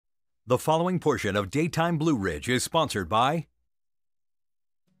The following portion of Daytime Blue Ridge is sponsored by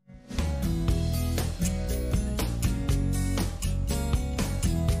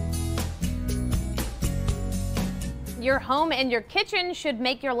Your home and your kitchen should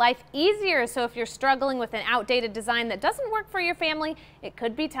make your life easier. So if you're struggling with an outdated design that doesn't work for your family, it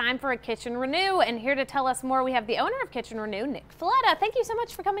could be time for a kitchen renew. And here to tell us more, we have the owner of Kitchen Renew, Nick Filetta. Thank you so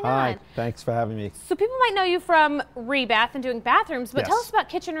much for coming on. Hi, thanks for having me. So people might know you from Rebath and doing bathrooms, but Yes. tell us about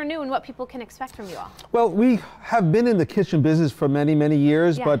Kitchen Renew and what people can expect from you all. Well, we have been in the kitchen business for many, many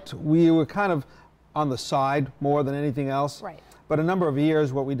years, Yeah. but we were kind of on the side more than anything else. Right. But a number of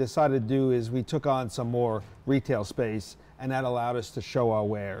years, what we decided to do is we took on some more retail space, and that allowed us to show our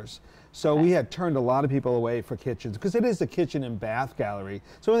wares. So we had turned a lot of people away for kitchens, because it is a kitchen and bath gallery.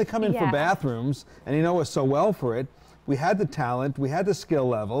 So when they come in for Yeah. bathrooms, and you know us so well for it, we had the talent, we had the skill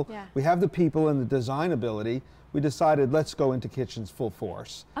level, Yeah. we have the people and the design ability. We decided, let's go into kitchens full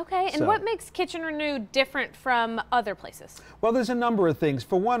force. Okay, and So- what makes Kitchen Renew different from other places? Well, there's a number of things.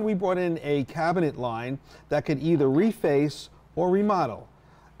 For one, we brought in a cabinet line that could either reface or remodel,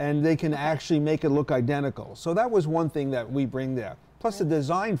 and they can actually make it look identical. So that was one thing that we bring there. Plus the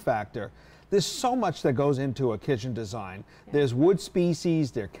design factor. There's so much that goes into a kitchen design. There's wood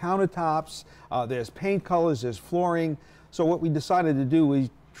species, there are countertops, there's paint colors, there's flooring. So what we decided to do,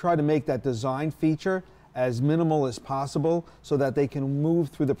 we try to make that design feature as minimal as possible so that they can move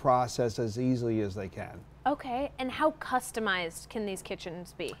through the process as easily as they can. Okay, and how customized can these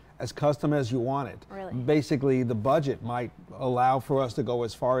kitchens be? As custom as you want it. Really? Basically, the budget might allow for us to go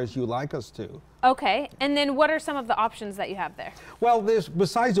as far as you like us to. Okay, and then what are some of the options that you have there? Well, there's,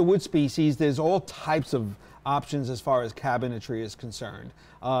 besides the wood species, there's all types of options as far as cabinetry is concerned.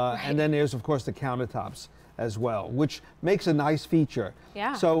 And then there's, of course, the countertops as well, which makes a nice feature.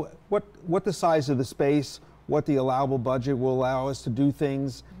 Yeah. So what the size of the space, what the allowable budget will allow us to do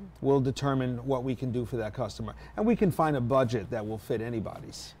things, will determine what we can do for that customer. And we can find a budget that will fit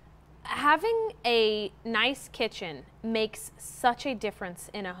anybody's. Having a nice kitchen makes such a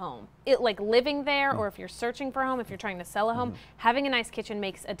difference in a home. It, like living there, or if you're searching for a home, if you're trying to sell a home, having a nice kitchen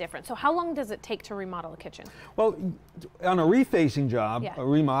makes a difference. So how long does it take to remodel a kitchen? Well, on a refacing job, Yeah. a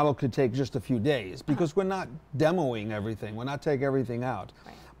remodel could take just a few days because we're not demoing everything. We're not taking everything out.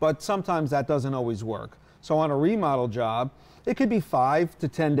 Right. But sometimes that doesn't always work. So on a remodel job, it could be 5 to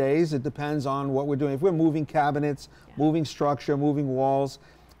 10 days. It depends on what we're doing. If we're moving cabinets, moving structure, moving walls,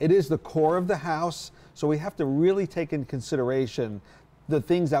 it is the core of the house. So we have to really take into consideration the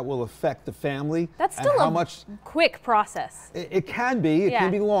things that will affect the family. That's and still how a much quick process. it can be. It Yeah. can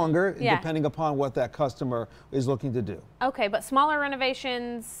be longer, Yeah. depending upon what that customer is looking to do. Okay, but smaller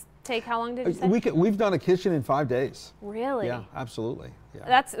renovations take how long did you say? We've done a kitchen in 5 days. Really? Yeah, absolutely.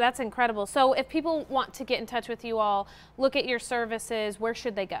 Yeah. That's incredible. So if people want to get in touch with you all, look at your services, where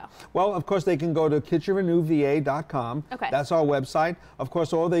should they go? Well, of course, they can go to kitchenrenewva.com. Okay. That's our website. Of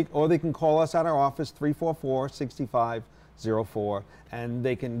course, or they can call us at our office, 344-6504, and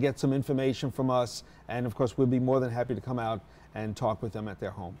they can get some information from us. And of course, we'll be more than happy to come out and talk with them at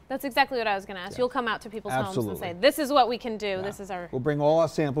their home. That's exactly what I was going to ask. You'll come out to people's homes and Absolutely. say, this is what we can do. Yeah. This is our... We'll bring all our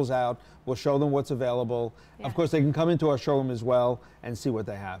samples out. We'll show them what's available. Yeah. Of course, they can come into our showroom as well and see what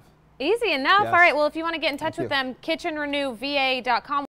they have. Easy enough. Yes. All right, well, if you want to get in touch Thank with you. them, kitchenrenewva.com.